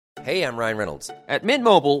Hey, I'm Ryan Reynolds. At Mint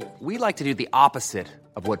Mobile, we like to do the opposite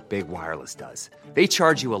of what Big Wireless does. They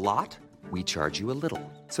charge you a lot, we charge you a little.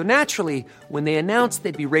 So naturally, when they announced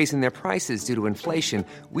they'd be raising their prices due to inflation,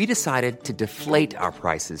 we decided to deflate our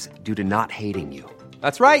prices due to not hating you.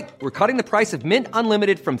 That's right. We're cutting the price of Mint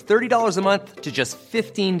Unlimited from $30 a month to just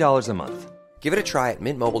 $15 a month. Give it a try at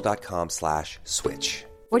mintmobile.com/switch.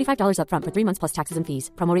 $45 up front for 3 months plus taxes and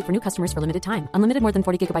fees. Promo rate for new customers for limited time. Unlimited more than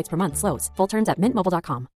 40 gigabytes per month. Slows full terms at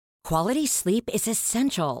mintmobile.com. Quality sleep is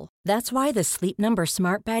essential. That's why the Sleep Number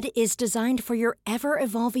Smart Bed is designed for your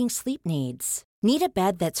ever-evolving sleep needs. Need a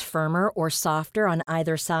bed that's firmer or softer on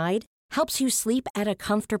either side? Helps you sleep at a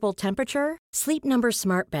comfortable temperature? Sleep Number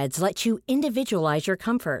Smart Beds let you individualize your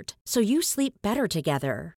comfort, so you sleep better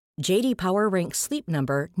together. J.D. Power ranks Sleep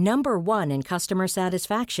Number number 1 in customer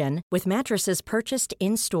satisfaction with mattresses purchased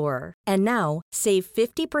in-store. And now, save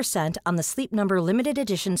 50% on the Sleep Number Limited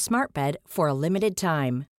Edition Smart Bed for a limited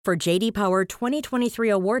time. For J.D. Power 2023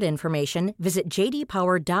 award information, visit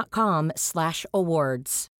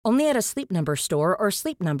jdpower.com/awards. Only at a Sleep Number store or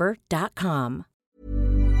sleepnumber.com.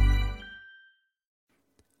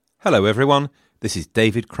 Hello everyone, this is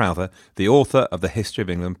David Crowther, the author of the History of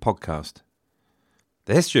England podcast.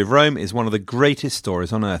 The history of Rome is one of the greatest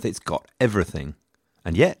stories on earth. It's got everything.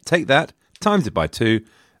 And yet, take that, times it by 2,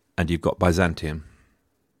 and you've got Byzantium.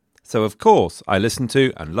 So of course, I listen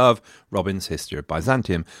to and love Robin's History of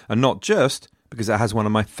Byzantium, and not just because it has one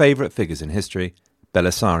of my favourite figures in history,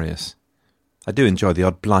 Belisarius. I do enjoy the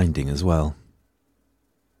odd blinding as well.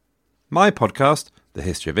 My podcast, The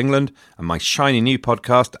History of England, and my shiny new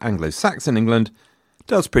podcast, Anglo-Saxon England,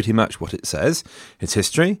 does pretty much what it says. It's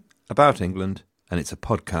history about England, and it's a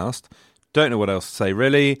podcast. Don't know what else to say,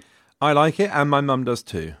 really. I like it, and my mum does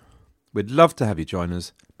too. We'd love to have you join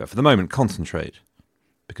us, but for the moment, concentrate,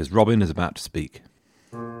 because Robin is about to speak.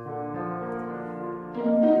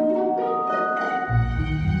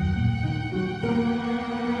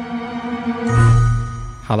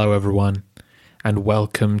 Hello everyone, and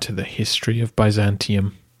welcome to the History of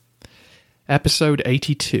Byzantium. Episode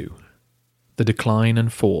 82, The Decline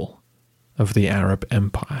and Fall of the Arab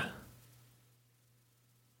Empire.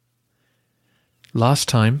 Last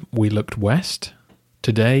time we looked west,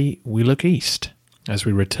 today we look east, as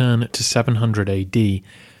we return to 700 AD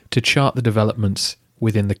to chart the developments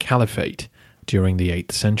within the Caliphate during the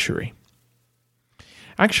 8th century.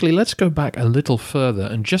 Actually, let's go back a little further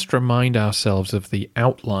and just remind ourselves of the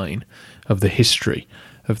outline of the history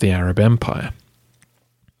of the Arab Empire.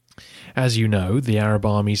 As you know, the Arab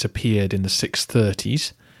armies appeared in the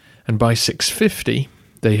 630s, and by 650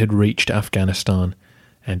 they had reached Afghanistan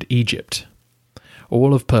and Egypt.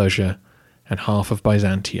 All of Persia and half of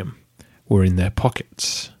Byzantium were in their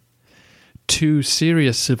pockets. 2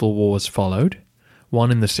 serious civil wars followed, one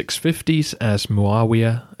in the 650s as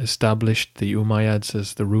Muawiyah established the Umayyads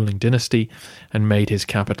as the ruling dynasty and made his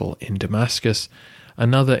capital in Damascus,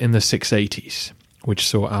 another in the 680s, which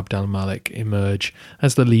saw Abd al-Malik emerge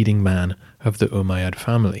as the leading man of the Umayyad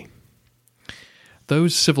family.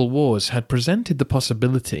 Those civil wars had presented the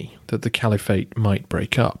possibility that the caliphate might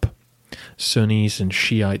break up. Sunnis and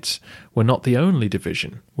Shiites were not the only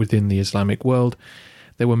division within the Islamic world.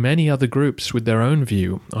 There were many other groups with their own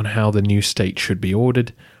view on how the new state should be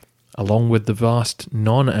ordered, along with the vast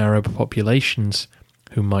non-Arab populations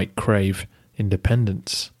who might crave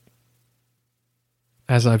independence.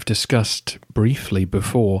 As I've discussed briefly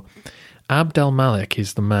before, Abd al-Malik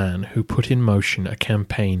is the man who put in motion a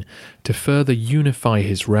campaign to further unify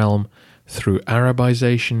his realm through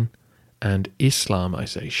Arabization and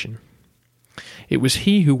Islamization. It was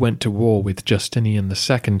he who went to war with Justinian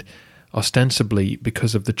II, ostensibly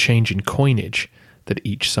because of the change in coinage that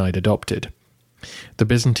each side adopted. The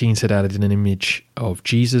Byzantines had added an image of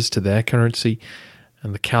Jesus to their currency,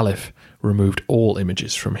 and the Caliph removed all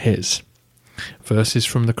images from his. Verses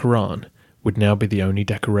from the Quran would now be the only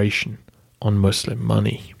decoration on Muslim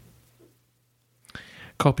money.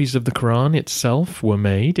 Copies of the Quran itself were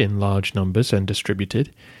made in large numbers and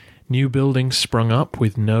distributed. New buildings sprung up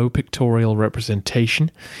with no pictorial representation,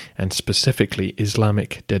 and specifically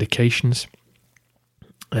Islamic dedications.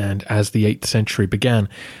 And as the 8th century began,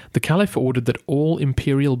 the Caliph ordered that all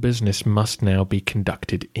imperial business must now be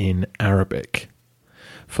conducted in Arabic.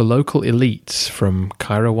 For local elites from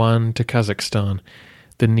Kairouan to Kazakhstan,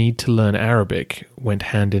 the need to learn Arabic went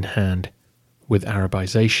hand in hand with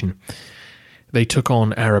Arabization. They took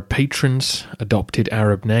on Arab patrons, adopted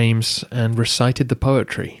Arab names, and recited the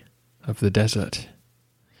poetry of the desert.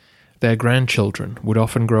 Their grandchildren would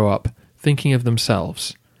often grow up thinking of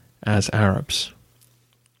themselves as Arabs.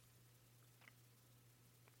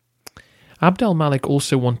 Abd al-Malik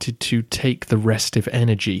also wanted to take the restive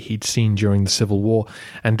energy he'd seen during the Civil War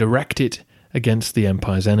and direct it against the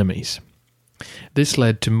empire's enemies. This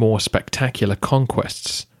led to more spectacular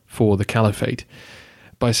conquests for the Caliphate.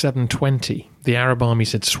 By 720, the Arab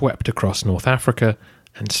armies had swept across North Africa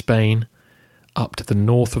and Spain, up to the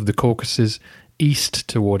north of the Caucasus, east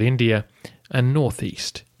toward India, and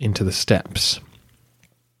northeast into the steppes.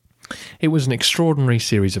 It was an extraordinary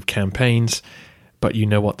series of campaigns, but you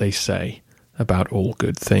know what they say about all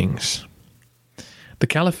good things. The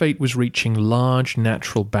Caliphate was reaching large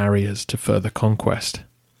natural barriers to further conquest.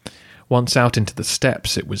 Once out into the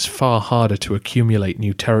steppes, it was far harder to accumulate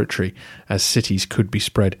new territory, as cities could be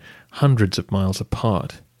spread hundreds of miles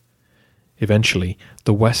apart. Eventually,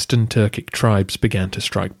 the western Turkic tribes began to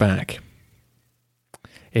strike back.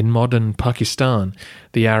 In modern Pakistan,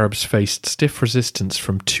 the Arabs faced stiff resistance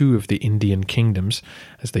from two of the Indian kingdoms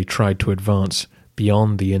as they tried to advance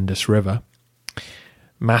beyond the Indus River.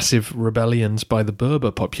 Massive rebellions by the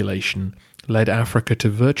Berber population led Africa to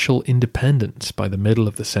virtual independence by the middle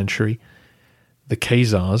of the century. The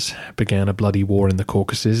Khazars began a bloody war in the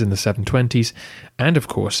Caucasus in the 720s, and of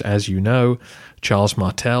course, as you know, Charles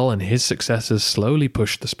Martel and his successors slowly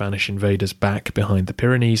pushed the Spanish invaders back behind the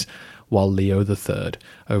Pyrenees, while Leo III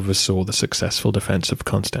oversaw the successful defense of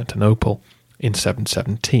Constantinople in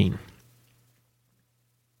 717.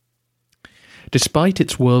 Despite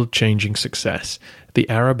its world-changing success, the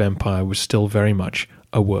Arab Empire was still very much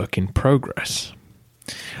a work in progress.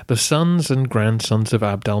 The sons and grandsons of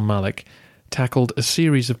Abd al-Malik tackled a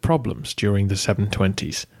series of problems during the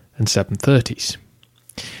 720s and 730s.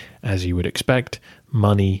 As you would expect,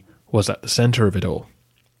 money was at the center of it all.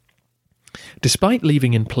 Despite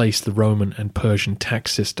leaving in place the Roman and Persian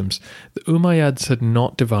tax systems, the Umayyads had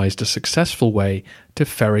not devised a successful way to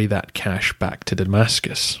ferry that cash back to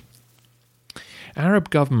Damascus. Arab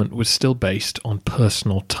government was still based on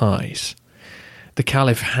personal ties. The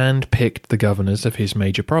Caliph hand-picked the governors of his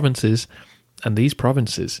major provinces, and these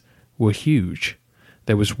provinces were huge.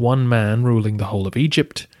 There was one man ruling the whole of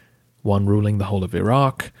Egypt, one ruling the whole of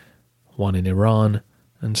Iraq, one in Iran,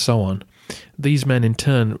 and so on. These men in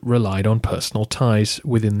turn relied on personal ties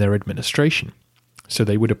within their administration, so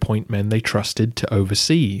they would appoint men they trusted to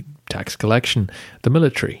oversee tax collection, the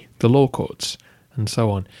military, the law courts, and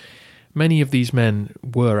so on. Many of these men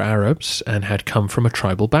were Arabs and had come from a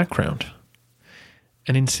tribal background.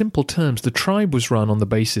 And in simple terms, the tribe was run on the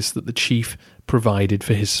basis that the chief provided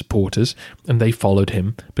for his supporters, and they followed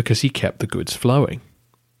him because he kept the goods flowing.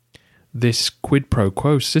 This quid pro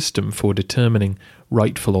quo system for determining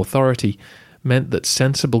rightful authority meant that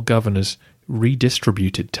sensible governors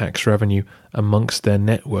redistributed tax revenue amongst their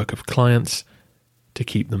network of clients to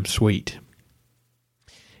keep them sweet.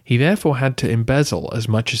 He therefore had to embezzle as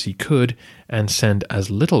much as he could and send as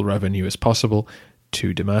little revenue as possible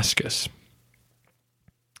to Damascus.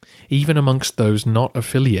 Even amongst those not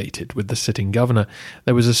affiliated with the sitting governor,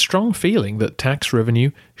 there was a strong feeling that tax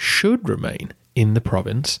revenue should remain in the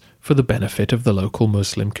province for the benefit of the local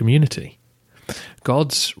Muslim community.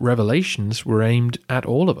 God's revelations were aimed at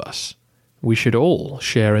all of us. We should all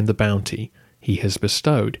share in the bounty he has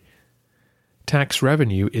bestowed. Tax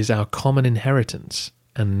revenue is our common inheritance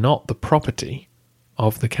and not the property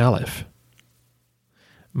of the Caliph.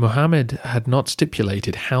 Muhammad had not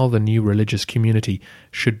stipulated how the new religious community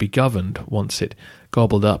should be governed once it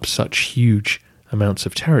gobbled up such huge amounts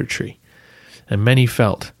of territory, and many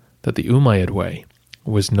felt that the Umayyad way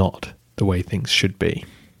was not the way things should be.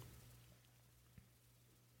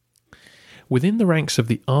 Within the ranks of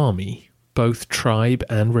the army, both tribe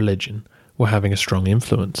and religion were having a strong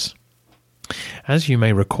influence. As you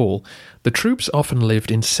may recall, the troops often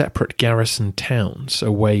lived in separate garrison towns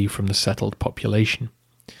away from the settled population.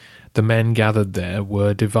 The men gathered there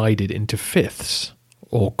were divided into fifths,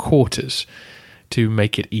 or quarters, to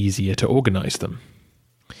make it easier to organize them.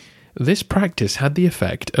 This practice had the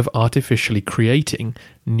effect of artificially creating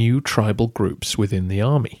new tribal groups within the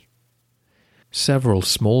army. Several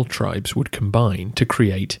small tribes would combine to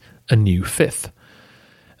create a new fifth.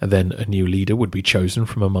 Then a new leader would be chosen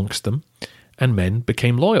from amongst them, and men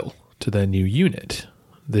became loyal to their new unit.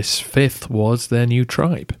 This fifth was their new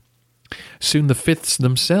tribe. Soon the fifths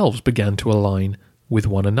themselves began to align with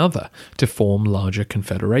one another to form larger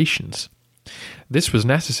confederations. This was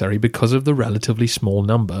necessary because of the relatively small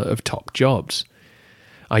number of top jobs.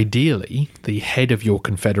 Ideally, the head of your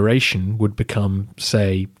confederation would become,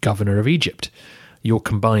 say, governor of Egypt. Your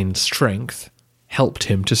combined strength helped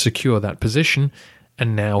him to secure that position,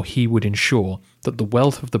 and now he would ensure that the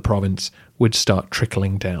wealth of the province would start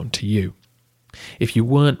trickling down to you. If you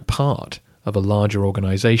weren't part of a larger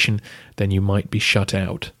organization, then you might be shut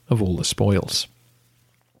out of all the spoils.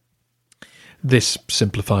 This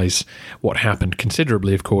simplifies what happened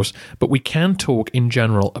considerably, of course, but we can talk in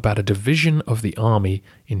general about a division of the army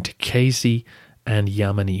into Qaysi and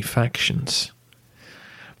Yamani factions.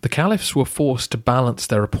 The caliphs were forced to balance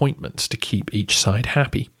their appointments to keep each side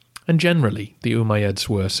happy, and generally the Umayyads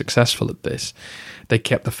were successful at this. They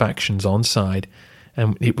kept the factions on side,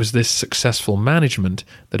 and it was this successful management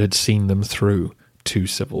that had seen them through 2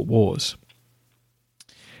 civil wars.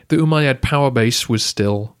 The Umayyad power base was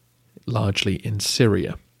still largely in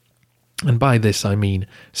Syria, and by this I mean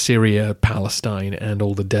Syria, Palestine, and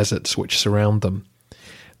all the deserts which surround them.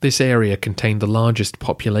 This area contained the largest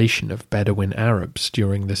population of Bedouin Arabs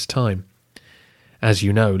during this time. As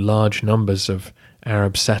you know, large numbers of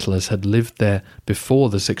Arab settlers had lived there before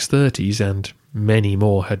the 630s, and many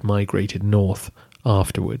more had migrated north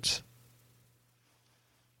afterwards.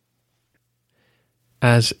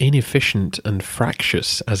 As inefficient and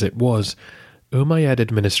fractious as it was, Umayyad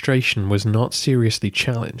administration was not seriously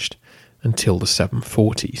challenged until the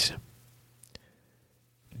 740s.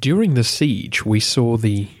 During the siege, we saw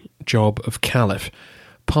the job of caliph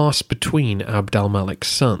pass between Abd al-Malik's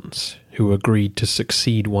sons, who agreed to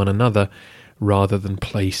succeed one another rather than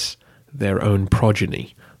place their own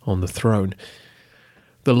progeny on the throne.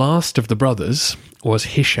 The last of the brothers was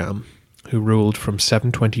Hisham, who ruled from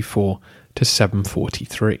 724 to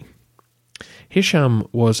 743. Hisham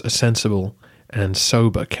was a sensible and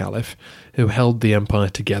sober caliph who held the empire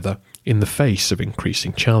together in the face of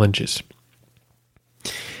increasing challenges.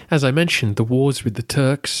 As I mentioned, the wars with the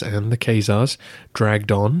Turks and the Khazars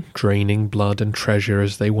dragged on, draining blood and treasure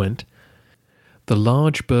as they went. The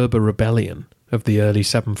large Berber rebellion of the early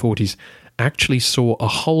 740s actually saw a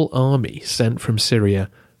whole army sent from Syria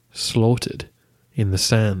slaughtered in the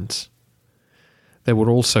sands. There were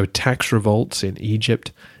also tax revolts in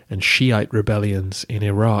Egypt and Shiite rebellions in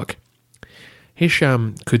Iraq.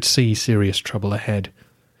 Hisham could see serious trouble ahead.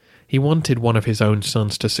 He wanted one of his own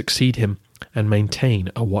sons to succeed him and maintain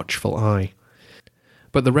a watchful eye.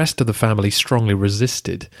 But the rest of the family strongly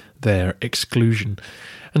resisted their exclusion,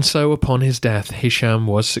 and so upon his death Hisham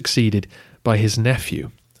was succeeded by his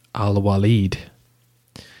nephew, Al-Walid.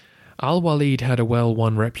 Al-Walid had a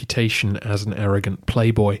well-won reputation as an arrogant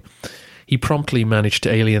playboy. He promptly managed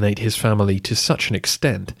to alienate his family to such an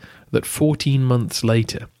extent that 14 months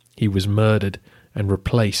later he was murdered and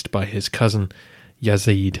replaced by his cousin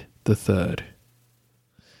Yazid III.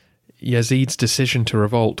 Yazid's decision to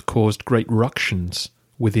revolt caused great ructions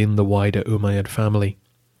within the wider Umayyad family.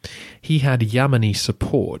 He had Yamani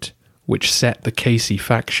support, which set the Qaysi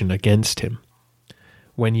faction against him.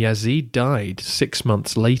 When Yazid died 6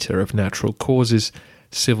 months later of natural causes,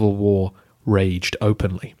 civil war raged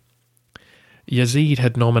openly. Yazid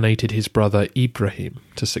had nominated his brother Ibrahim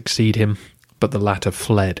to succeed him, but the latter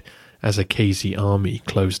fled as a Qaysi army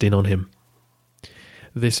closed in on him.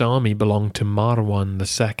 This army belonged to Marwan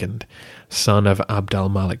II, son of Abd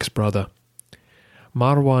al-Malik's brother.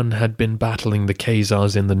 Marwan had been battling the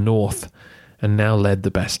Khazars in the north and now led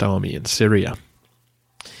the best army in Syria.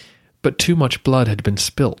 But too much blood had been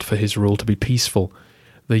spilt for his rule to be peaceful.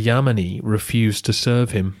 The Yamani refused to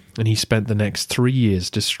serve him, and he spent the next 3 years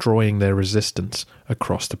destroying their resistance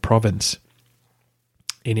across the province.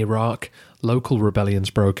 In Iraq, local rebellions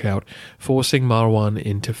broke out, forcing Marwan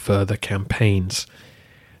into further campaigns.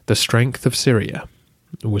 The strength of Syria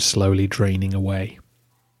was slowly draining away.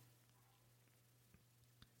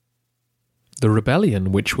 The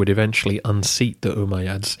rebellion, which would eventually unseat the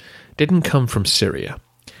Umayyads, didn't come from Syria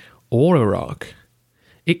or Iraq.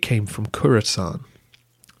 It came from Khorasan,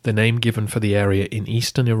 the name given for the area in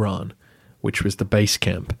eastern Iran, which was the base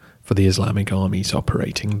camp for the Islamic armies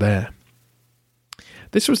operating there.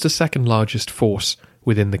 This was the second largest force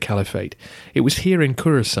within the Caliphate. It was here in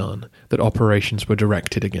Khorasan that operations were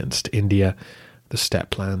directed against India, the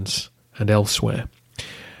steppe lands, and elsewhere.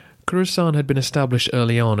 Khorasan had been established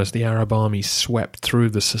early on as the Arab armies swept through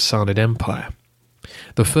the Sassanid Empire.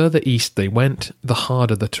 The further east they went, the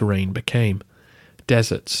harder the terrain became.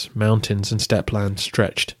 Deserts, mountains, and steppe lands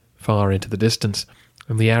stretched far into the distance,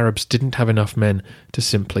 and the Arabs didn't have enough men to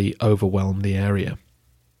simply overwhelm the area.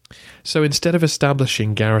 So instead of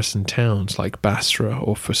establishing garrison towns like Basra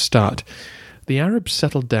or Fustat, the Arabs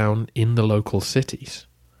settled down in the local cities,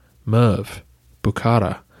 Merv,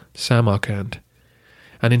 Bukhara, Samarkand,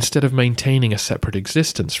 and instead of maintaining a separate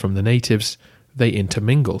existence from the natives, they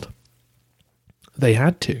intermingled. They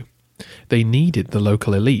had to. They needed the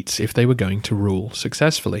local elites if they were going to rule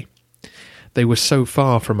successfully. They were so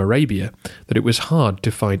far from Arabia that it was hard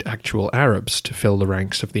to find actual Arabs to fill the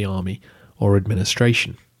ranks of the army or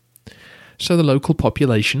administration. So the local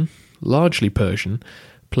population, largely Persian,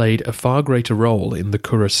 played a far greater role in the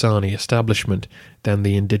Khurasani establishment than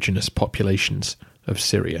the indigenous populations of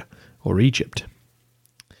Syria or Egypt.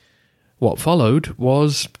 What followed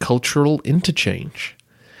was cultural interchange.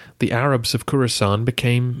 The Arabs of Khorasan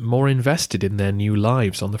became more invested in their new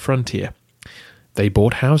lives on the frontier. They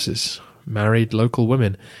bought houses, married local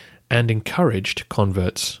women, and encouraged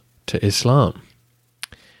converts to Islam.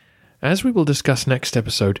 As we will discuss next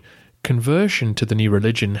episode, conversion to the new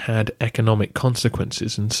religion had economic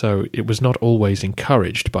consequences, and so it was not always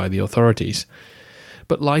encouraged by the authorities.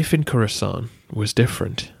 But life in Khorasan was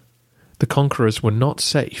different. The conquerors were not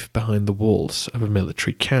safe behind the walls of a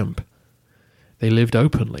military camp. They lived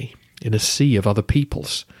openly in a sea of other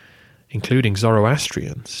peoples, including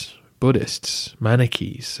Zoroastrians, Buddhists,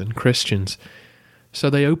 Manichees, and Christians, so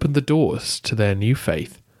they opened the doors to their new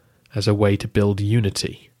faith as a way to build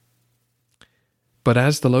unity. But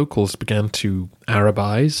as the locals began to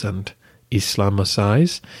Arabize and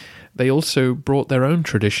Islamicize, they also brought their own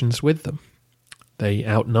traditions with them. They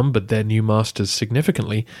outnumbered their new masters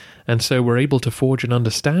significantly, and so were able to forge an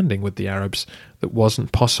understanding with the Arabs that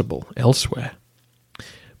wasn't possible elsewhere.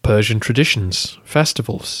 Persian traditions,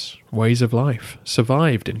 festivals, ways of life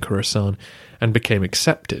survived in Khorasan and became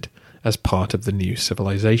accepted as part of the new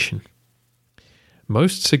civilization.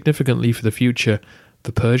 Most significantly for the future,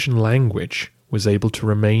 the Persian language was able to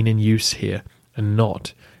remain in use here and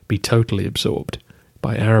not be totally absorbed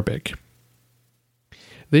by Arabic.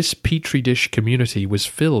 This petri dish community was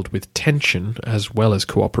filled with tension as well as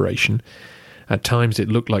cooperation. At times it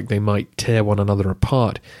looked like they might tear one another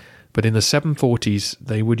apart, but in the 740s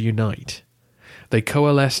they would unite. They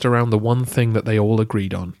coalesced around the one thing that they all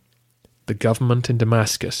agreed on. The government in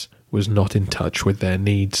Damascus was not in touch with their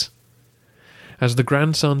needs. As the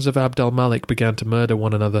grandsons of Abd al-Malik began to murder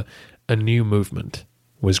one another, a new movement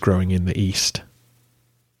was growing in the east.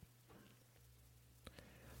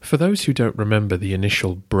 For those who don't remember the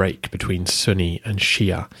initial break between Sunni and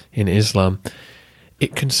Shia in Islam,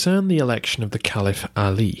 it concerned the election of the Caliph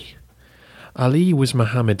Ali. Ali was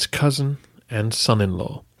Muhammad's cousin and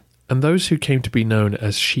son-in-law, and those who came to be known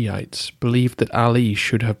as Shiites believed that Ali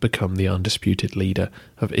should have become the undisputed leader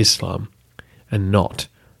of Islam, and not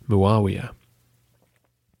Muawiyah.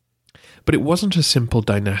 But it wasn't a simple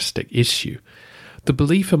dynastic issue. The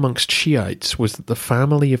belief amongst Shiites was that the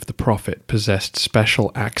family of the Prophet possessed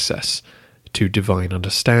special access to divine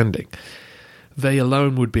understanding. They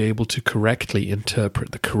alone would be able to correctly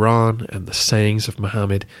interpret the Quran and the sayings of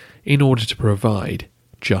Muhammad in order to provide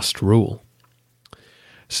just rule.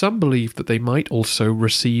 Some believed that they might also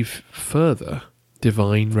receive further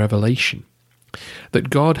divine revelation,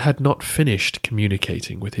 that God had not finished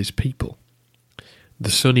communicating with his people. The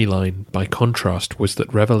Sunni line, by contrast, was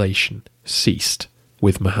that revelation ceased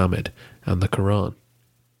with Muhammad and the Quran.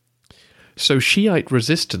 So Shiite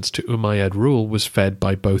resistance to Umayyad rule was fed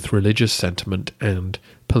by both religious sentiment and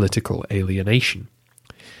political alienation.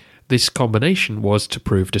 This combination was to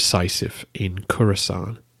prove decisive in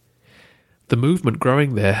Khorasan. The movement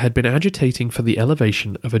growing there had been agitating for the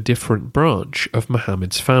elevation of a different branch of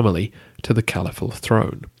Muhammad's family to the caliphal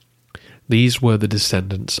throne. These were the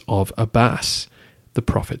descendants of Abbas, the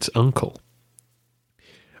Prophet's uncle.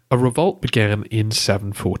 A revolt began in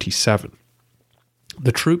 747.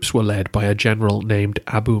 The troops were led by a general named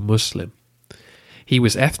Abu Muslim. He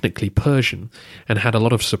was ethnically Persian and had a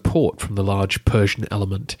lot of support from the large Persian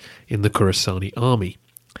element in the Khorasani army.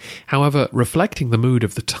 However, reflecting the mood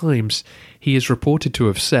of the times, he is reported to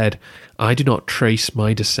have said, "I do not trace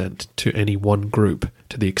my descent to any one group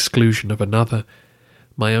to the exclusion of another.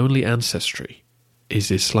 My only ancestry is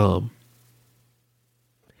Islam."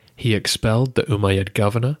 He expelled the Umayyad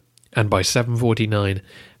governor, and by 749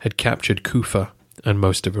 had captured Kufa and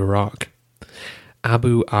most of Iraq.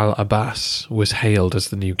 Abu al-Abbas was hailed as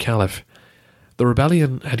the new caliph. The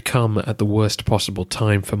rebellion had come at the worst possible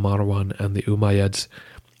time for Marwan and the Umayyads.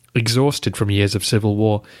 Exhausted from years of civil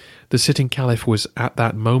war, the sitting caliph was at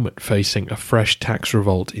that moment facing a fresh tax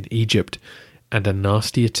revolt in Egypt and a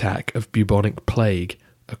nasty attack of bubonic plague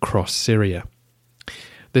across Syria.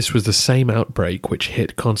 This was the same outbreak which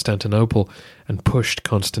hit Constantinople and pushed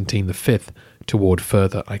Constantine V toward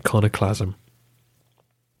further iconoclasm.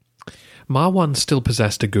 Marwan still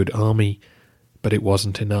possessed a good army, but it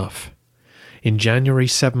wasn't enough. In January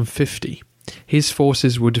 750, his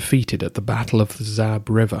forces were defeated at the Battle of the Zab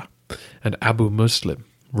River, and Abu Muslim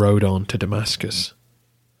rode on to Damascus.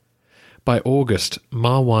 By August,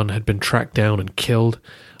 Marwan had been tracked down and killed,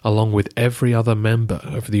 along with every other member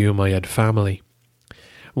of the Umayyad family.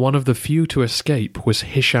 One of the few to escape was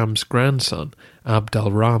Hisham's grandson, Abd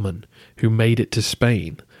al-Rahman, who made it to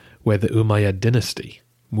Spain, where the Umayyad dynasty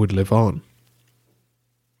would live on.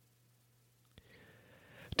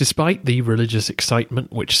 Despite the religious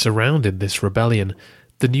excitement which surrounded this rebellion,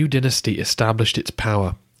 the new dynasty established its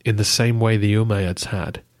power in the same way the Umayyads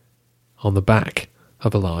had, on the back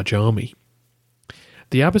of a large army.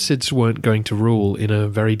 The Abbasids weren't going to rule in a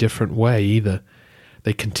very different way either.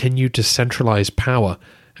 They continued to centralize power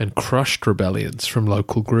and crushed rebellions from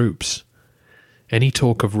local groups. Any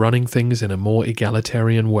talk of running things in a more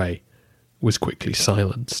egalitarian way was quickly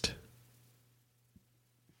silenced.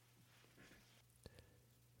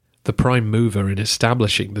 The prime mover in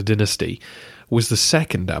establishing the dynasty was the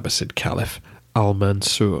second Abbasid caliph,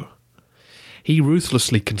 Al-Mansur. He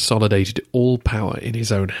ruthlessly consolidated all power in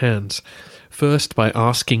his own hands, first by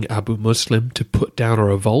asking Abu Muslim to put down a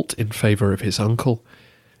revolt in favour of his uncle,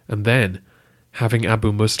 and then having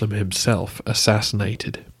Abu Muslim himself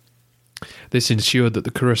assassinated. This ensured that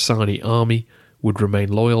the Khurasani army would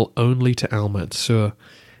remain loyal only to Al-Mansur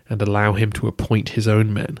and allow him to appoint his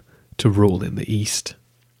own men to rule in the east.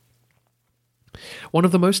 One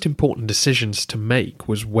of the most important decisions to make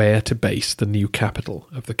was where to base the new capital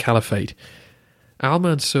of the caliphate.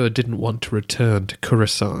 Al-Mansur didn't want to return to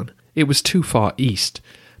Khorasan. It was too far east.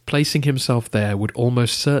 Placing himself there would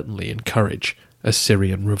almost certainly encourage a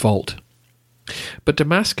Syrian revolt. But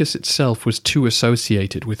Damascus itself was too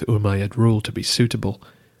associated with Umayyad rule to be suitable.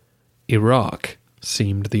 Iraq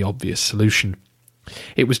seemed the obvious solution.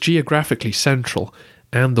 It was geographically central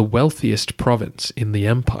and the wealthiest province in the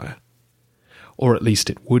empire. Or at least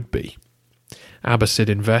it would be. Abbasid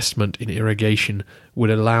investment in irrigation would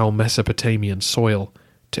allow Mesopotamian soil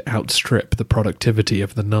to outstrip the productivity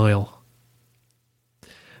of the Nile.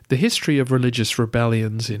 The history of religious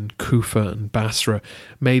rebellions in Kufa and Basra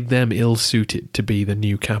made them ill-suited to be the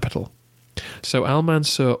new capital. So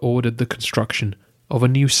Al-Mansur ordered the construction of a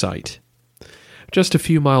new site. Just a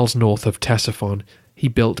few miles north of Ctesiphon, he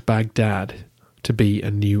built Baghdad to be a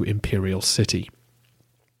new imperial city.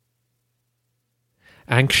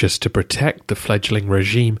 Anxious to protect the fledgling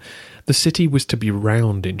regime, the city was to be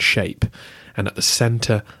round in shape, and at the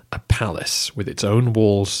centre a palace with its own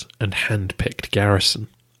walls and hand-picked garrison.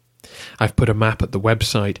 I've put a map at the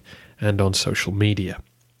website and on social media.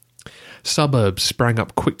 Suburbs sprang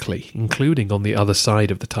up quickly, including on the other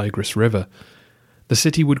side of the Tigris River. The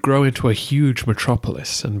city would grow into a huge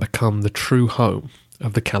metropolis and become the true home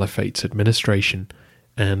of the caliphate's administration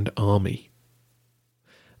and army.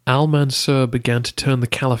 Al-Mansur began to turn the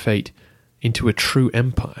caliphate into a true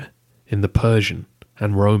empire in the Persian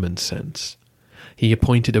and Roman sense. He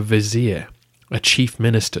appointed a vizier, a chief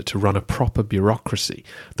minister, to run a proper bureaucracy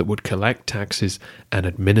that would collect taxes and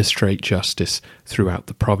administrate justice throughout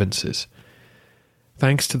the provinces.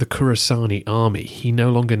 Thanks to the Khurasani army, he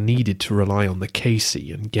no longer needed to rely on the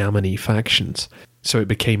Qaysi and Yamani factions, so it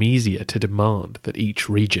became easier to demand that each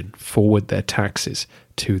region forward their taxes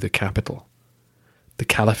to the capital. The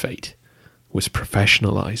caliphate was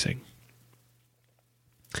professionalizing.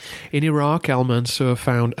 In Iraq, Al-Mansur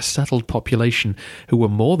found a settled population who were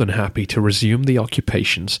more than happy to resume the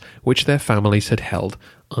occupations which their families had held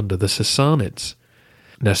under the Sassanids.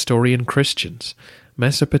 Nestorian Christians,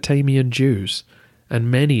 Mesopotamian Jews, and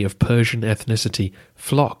many of Persian ethnicity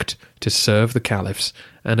flocked to serve the caliphs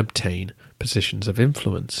and obtain positions of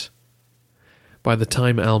influence. By the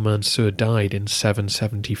time Al-Mansur died in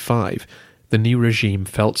 775, the new regime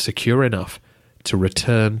felt secure enough to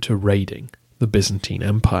return to raiding the Byzantine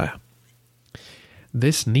Empire.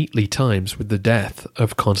 This neatly times with the death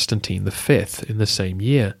of Constantine V in the same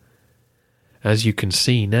year. As you can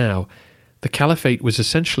see now, the caliphate was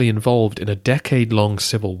essentially involved in a decade-long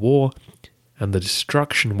civil war, and the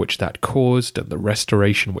destruction which that caused and the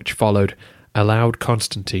restoration which followed allowed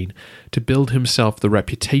Constantine to build himself the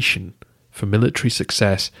reputation for military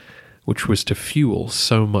success which was to fuel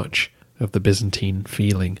so much of the Byzantine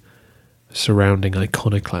feeling surrounding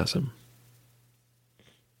iconoclasm.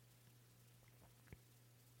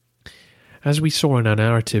 As we saw in our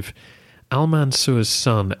narrative, Al-Mansur's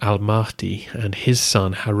son Al-Mahdi and his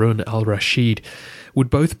son Harun al-Rashid would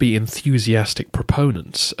both be enthusiastic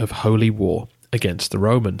proponents of holy war against the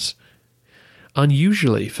Romans.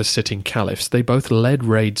 Unusually for sitting caliphs, they both led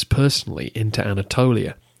raids personally into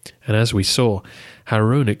Anatolia, and as we saw,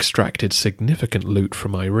 Harun extracted significant loot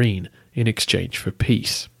from Irene in exchange for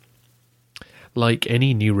peace. Like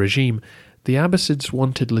any new regime, the Abbasids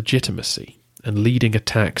wanted legitimacy, and leading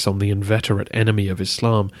attacks on the inveterate enemy of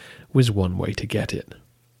Islam was one way to get it.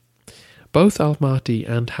 Both Al-Mahdi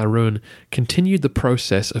and Harun continued the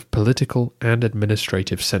process of political and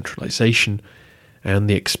administrative centralization and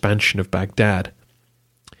the expansion of Baghdad,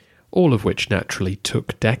 all of which naturally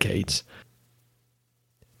took decades.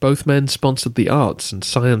 Both men sponsored the arts and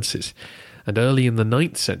sciences, and early in the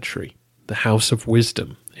 9th century, the House of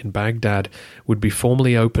Wisdom in Baghdad would be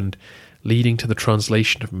formally opened, leading to the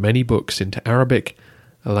translation of many books into Arabic,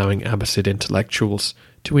 allowing Abbasid intellectuals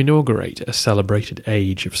to inaugurate a celebrated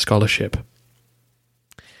age of scholarship.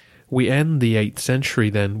 We end the 8th century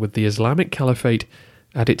then with the Islamic Caliphate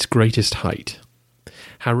at its greatest height.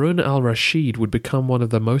 Harun al-Rashid would become one of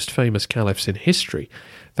the most famous caliphs in history,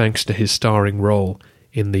 thanks to his starring role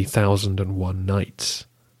in the 1001 Nights.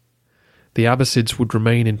 The Abbasids would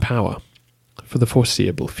remain in power for the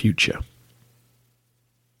foreseeable future.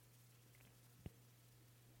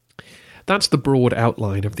 That's the broad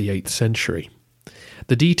outline of the 8th century.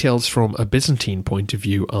 The details from a Byzantine point of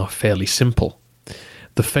view are fairly simple.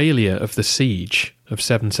 The failure of the siege of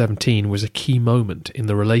 717 was a key moment in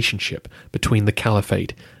the relationship between the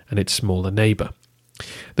Caliphate and its smaller neighbour.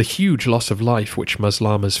 The huge loss of life which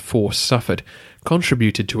Maslama's force suffered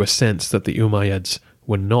contributed to a sense that the Umayyads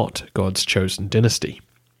were not God's chosen dynasty.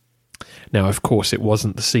 Now, of course, it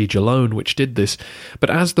wasn't the siege alone which did this, but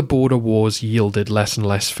as the border wars yielded less and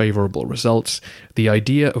less favourable results, the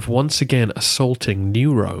idea of once again assaulting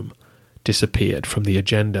New Rome disappeared from the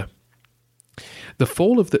agenda. The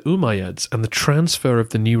fall of the Umayyads and the transfer of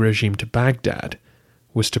the new regime to Baghdad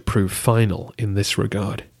was to prove final in this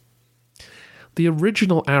regard. The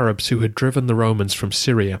original Arabs who had driven the Romans from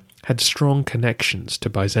Syria had strong connections to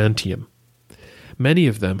Byzantium. Many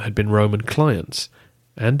of them had been Roman clients,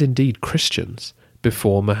 and indeed Christians,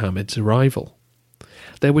 before Muhammad's arrival.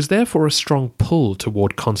 There was therefore a strong pull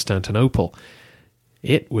toward Constantinople.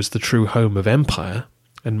 It was the true home of empire,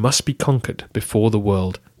 and must be conquered before the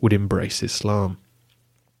world would embrace Islam.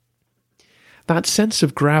 That sense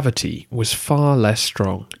of gravity was far less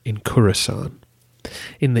strong in Khorasan.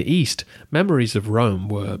 In the east, memories of Rome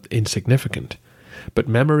were insignificant, but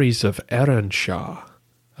memories of Iran Shah,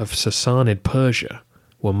 of Sassanid Persia,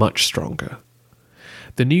 were much stronger.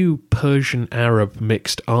 The new Persian-Arab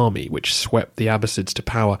mixed army which swept the Abbasids to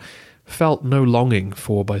power felt no longing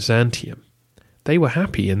for Byzantium. They were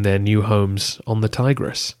happy in their new homes on the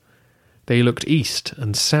Tigris. They looked east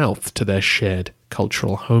and south to their shared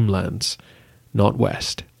cultural homelands, not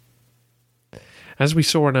west. As we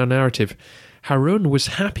saw in our narrative, Harun was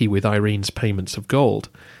happy with Irene's payments of gold.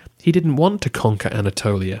 He didn't want to conquer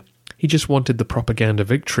Anatolia. He just wanted the propaganda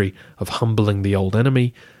victory of humbling the old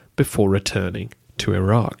enemy before returning to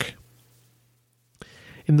Iraq.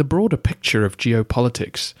 In the broader picture of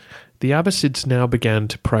geopolitics, the Abbasids now began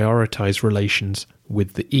to prioritize relations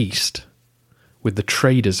with the East, with the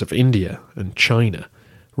traders of India and China,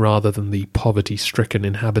 rather than the poverty-stricken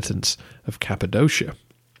inhabitants of Cappadocia.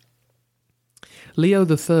 Leo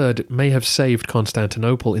III may have saved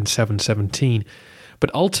Constantinople in 717,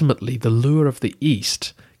 but ultimately the lure of the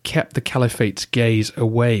East kept the Caliphate's gaze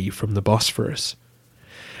away from the Bosphorus.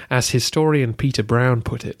 As historian Peter Brown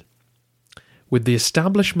put it, with the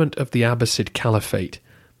establishment of the Abbasid Caliphate,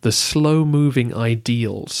 the slow-moving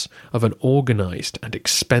ideals of an organized and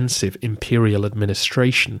expensive imperial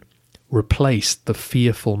administration replaced the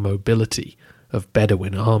fearful mobility of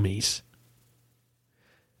Bedouin armies.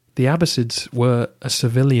 The Abbasids were a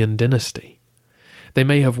civilian dynasty. They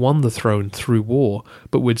may have won the throne through war,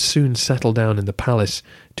 but would soon settle down in the palace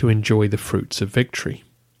to enjoy the fruits of victory.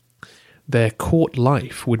 Their court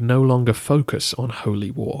life would no longer focus on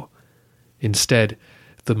holy war. Instead,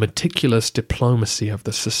 the meticulous diplomacy of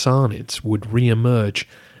the Sassanids would re-emerge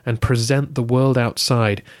and present the world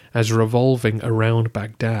outside as revolving around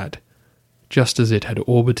Baghdad, just as it had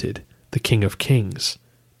orbited the King of Kings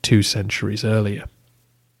 2 centuries earlier.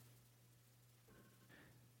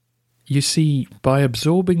 You see, by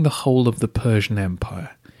absorbing the whole of the Persian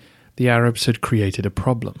Empire, the Arabs had created a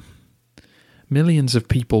problem. Millions of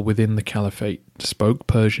people within the Caliphate spoke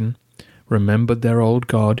Persian, remembered their old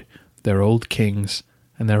god, their old kings,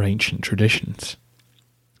 and their ancient traditions.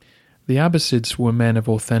 The Abbasids were men of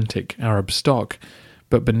authentic Arab stock,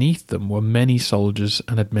 but beneath them were many soldiers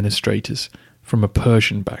and administrators from a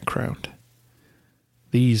Persian background.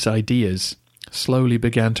 These ideas slowly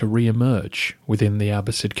began to re-emerge within the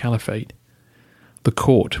Abbasid Caliphate. The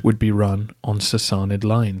court would be run on Sassanid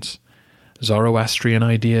lines. Zoroastrian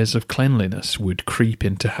ideas of cleanliness would creep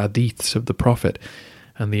into hadiths of the Prophet,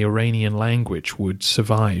 and the Iranian language would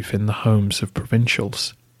survive in the homes of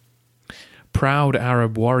provincials. Proud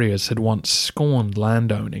Arab warriors had once scorned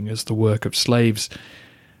landowning as the work of slaves.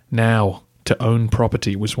 Now, to own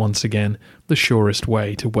property was once again the surest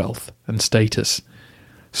way to wealth and status.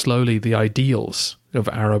 Slowly, the ideals of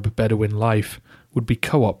Arab Bedouin life would be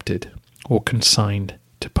co-opted or consigned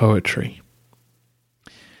to poetry.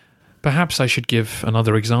 Perhaps I should give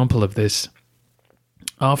another example of this.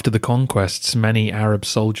 After the conquests, many Arab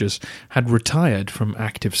soldiers had retired from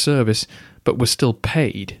active service but were still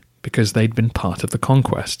paid because they'd been part of the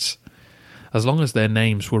conquests. As long as their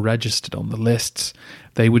names were registered on the lists,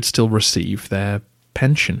 they would still receive their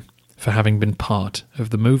pension for having been part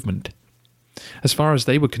of the movement. As far as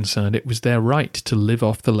they were concerned, it was their right to live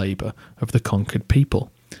off the labour of the conquered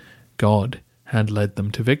people. God had led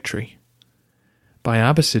them to victory. By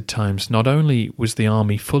Abbasid times, not only was the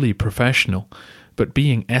army fully professional, but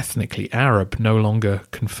being ethnically Arab no longer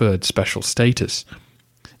conferred special status.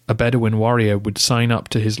 A Bedouin warrior would sign up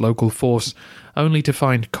to his local force only to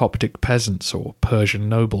find Coptic peasants or Persian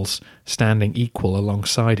nobles standing equal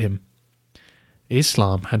alongside him.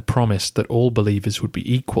 Islam had promised that all believers would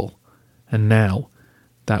be equal, and now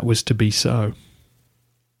that was to be so.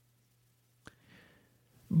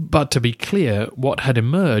 But to be clear, what had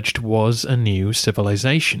emerged was a new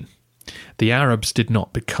civilization. The Arabs did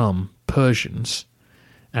not become Persians.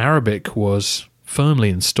 Arabic was firmly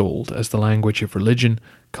installed as the language of religion,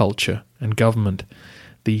 culture, and government.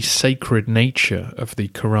 The sacred nature of the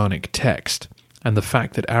Quranic text and the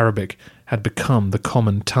fact that Arabic had become the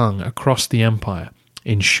common tongue across the empire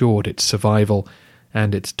ensured its survival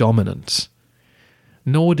and its dominance.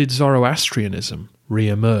 Nor did Zoroastrianism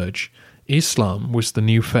re-emerge. Islam was the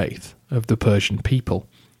new faith of the Persian people.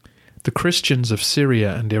 The Christians of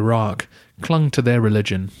Syria and Iraq clung to their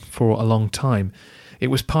religion for a long time. It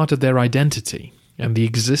was part of their identity, and the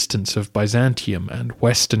existence of Byzantium and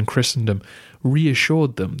Western Christendom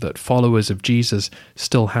reassured them that followers of Jesus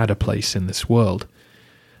still had a place in this world.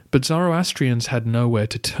 But Zoroastrians had nowhere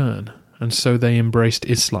to turn, and so they embraced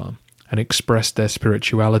Islam and expressed their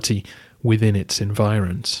spirituality within its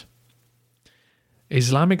environs.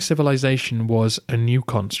 Islamic civilization was a new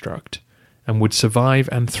construct and would survive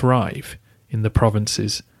and thrive in the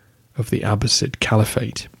provinces of the Abbasid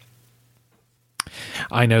Caliphate.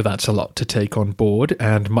 I know that's a lot to take on board,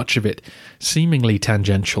 and much of it seemingly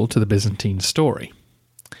tangential to the Byzantine story.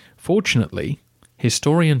 Fortunately,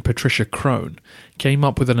 historian Patricia Crone came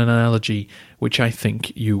up with an analogy which I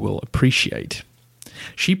think you will appreciate.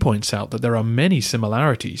 She points out that there are many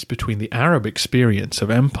similarities between the Arab experience of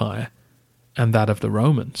empire and that of the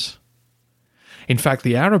Romans. In fact,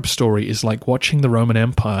 the Arab story is like watching the Roman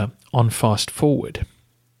Empire on fast forward.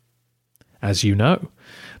 As you know,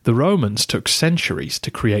 the Romans took centuries to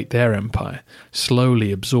create their empire,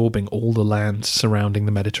 slowly absorbing all the lands surrounding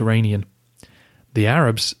the Mediterranean. The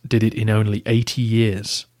Arabs did it in only 80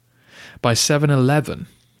 years. By 711,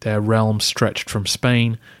 their realm stretched from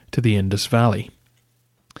Spain to the Indus Valley.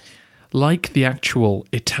 Like the actual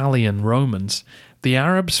Italian Romans, the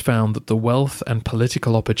Arabs found that the wealth and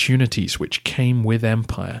political opportunities which came with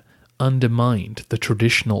empire undermined the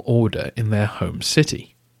traditional order in their home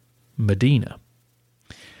city, Medina.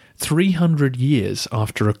 300 years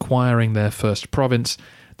after acquiring their first province,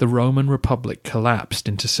 the Roman Republic collapsed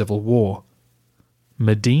into civil war.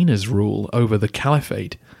 Medina's rule over the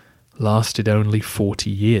Caliphate lasted only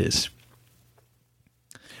 40 years.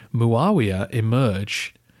 Muawiyah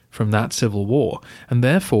emerged from that civil war, and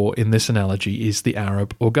therefore, in this analogy, is the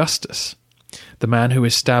Arab Augustus, the man who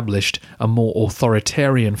established a more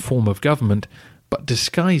authoritarian form of government, but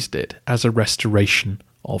disguised it as a restoration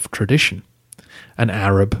of tradition. An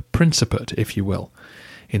Arab principate, if you will,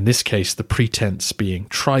 in this case the pretense being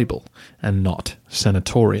tribal and not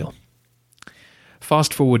senatorial.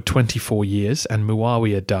 Fast forward 24 years and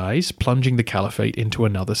Muawiyah dies, plunging the caliphate into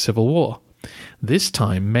another civil war. This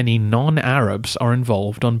time, many non-Arabs are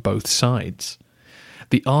involved on both sides.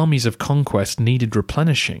 The armies of conquest needed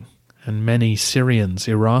replenishing, and many Syrians,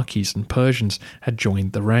 Iraqis, and Persians had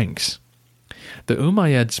joined the ranks. The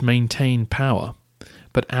Umayyads maintain power,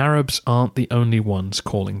 but Arabs aren't the only ones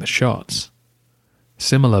calling the shots.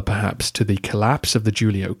 Similar perhaps to the collapse of the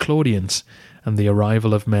Julio-Claudians and the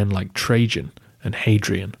arrival of men like Trajan and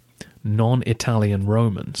Hadrian, non-Italian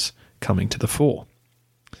Romans coming to the fore.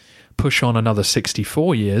 Push on another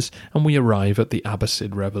 64 years and we arrive at the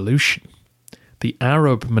Abbasid Revolution. The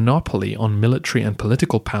Arab monopoly on military and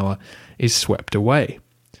political power is swept away.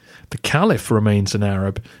 The Caliph remains an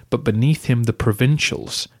Arab, but beneath him the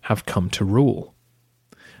provincials have come to rule.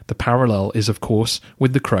 The parallel is, of course,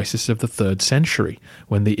 with the crisis of the 3rd century,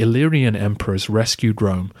 when the Illyrian emperors rescued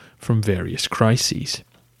Rome from various crises.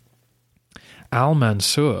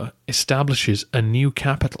 Al-Mansur establishes a new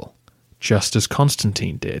capital, just as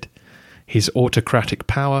Constantine did. His autocratic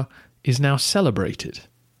power is now celebrated.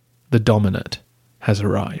 The dominant has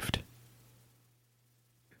arrived.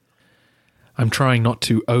 I'm trying not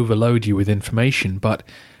to overload you with information, but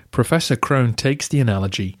Professor Crone takes the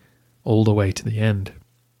analogy all the way to the end.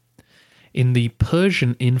 In the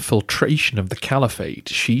Persian infiltration of the Caliphate,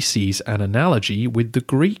 she sees an analogy with the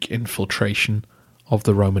Greek infiltration of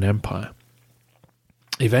the Roman Empire.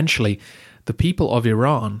 Eventually, the people of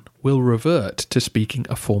Iran will revert to speaking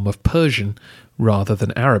a form of Persian rather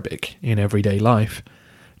than Arabic in everyday life,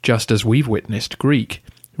 just as we've witnessed Greek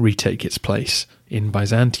retake its place in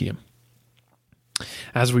Byzantium.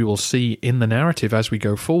 As we will see in the narrative as we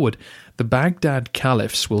go forward, the Baghdad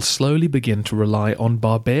caliphs will slowly begin to rely on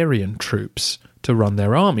barbarian troops to run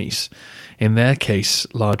their armies, in their case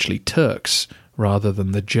largely Turks rather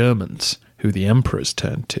than the Germans, who the emperors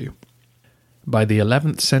turned to. By the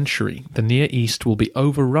 11th century, the Near East will be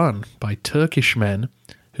overrun by Turkish men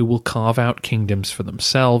who will carve out kingdoms for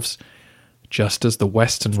themselves, just as the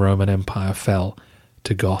Western Roman Empire fell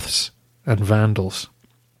to Goths and Vandals.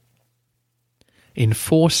 In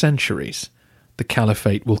 4 centuries, the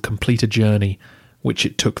Caliphate will complete a journey which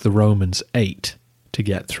it took the Romans 8 to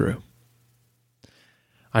get through.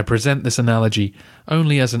 I present this analogy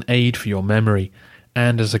only as an aid for your memory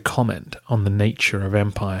and as a comment on the nature of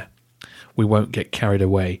empire. We won't get carried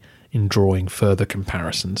away in drawing further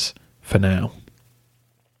comparisons for now.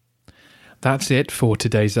 That's it for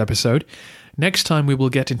today's episode. Next time we will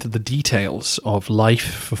get into the details of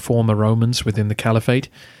life for former Romans within the Caliphate,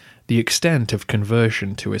 the extent of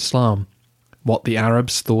conversion to Islam, what the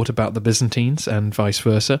Arabs thought about the Byzantines and vice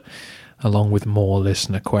versa, along with more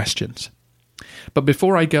listener questions. But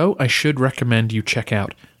before I go, I should recommend you check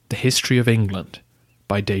out The History of England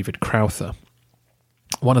by David Crowther.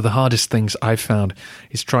 One of the hardest things I've found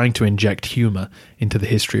is trying to inject humour into the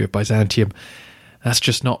history of Byzantium. That's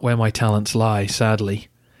just not where my talents lie, sadly.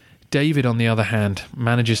 David, on the other hand,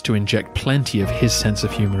 manages to inject plenty of his sense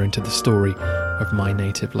of humour into the story of my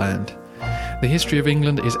native land. The History of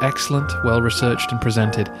England is excellent, well-researched and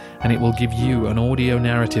presented, and it will give you an audio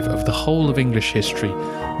narrative of the whole of English history,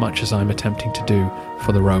 much as I'm attempting to do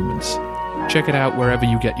for the Romans. Check it out wherever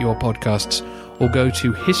you get your podcasts, or go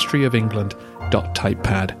to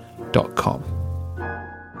historyofengland.typepad.com.